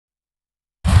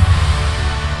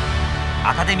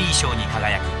アカデミー賞に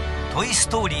輝く「トイ・ス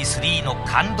トーリー3」の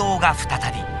感動が再び。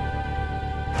デ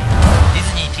ィ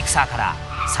ズニー・ピクサーから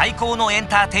最高のエン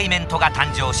ターテイメントが誕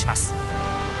生します。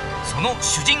その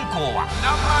主人公は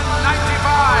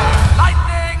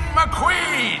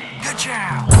Good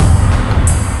job.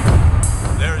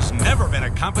 There's never been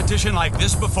a competition like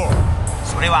this before.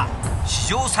 それは史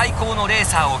上最高のレー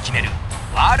サーを決める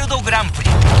ワールドグランプリ。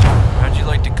 How'd you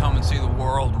like to come and see the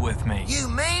world with me? You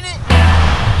mean it?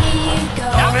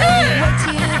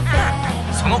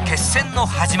 その決戦の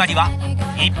始まりは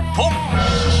日本。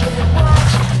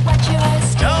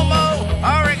Domo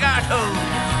arigato.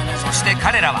 そして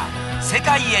彼らは世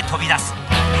界へ飛び出す。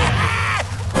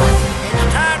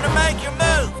 It's time to make your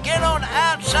move. Get on the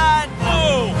outside.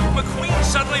 Whoa! McQueen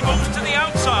suddenly moves to the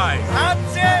outside.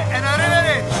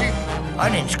 I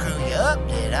didn't screw you up,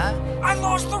 did I? I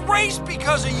lost the race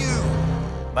because of you.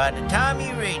 By the time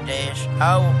you read this,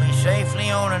 I will be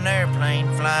safely on an airplane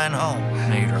flying home.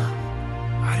 Mater,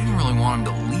 I didn't really want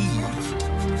him to leave.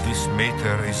 This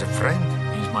Mater is a friend.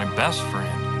 He's my best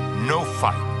friend. No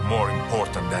fight more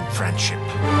important than friendship.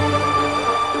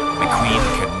 McQueen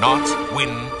cannot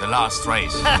win the last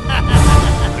race.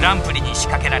 グランプリに仕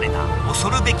掛けられた恐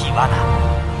るべき罠。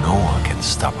 No one can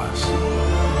stop us.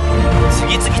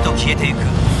 次々と消えてゆく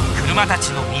車たち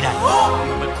の未来。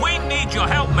 McQueen needs your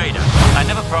help, Mater. I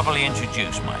never properly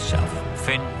introduced myself.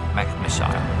 Finn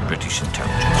McMissile, British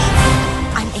Intelligence.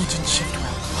 I'm Agent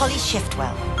Shiftwell, Holly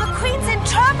Shiftwell. McQueen's in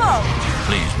trouble!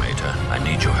 Please, Mater, I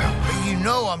need your help. But you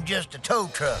know I'm just a tow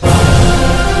truck.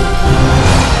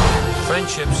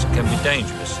 Friendships can be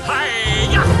dangerous.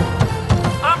 Hi-ya!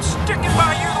 I'm sticking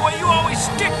by you the way you always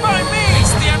stick by me.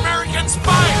 It's the American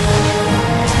spy.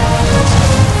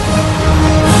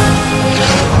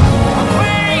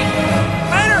 McQueen!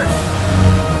 Mater!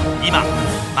 今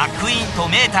マクイーンと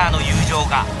メーターの友情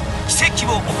が奇跡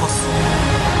を起こす。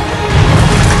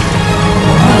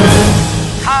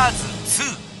カーズ2。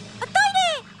おトイレ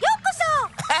ようこそ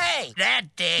Hey, that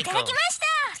いただきま tickle. した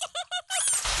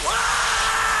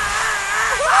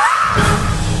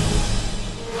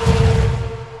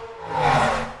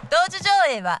同時上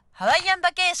映はハワイアン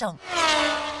バケーション。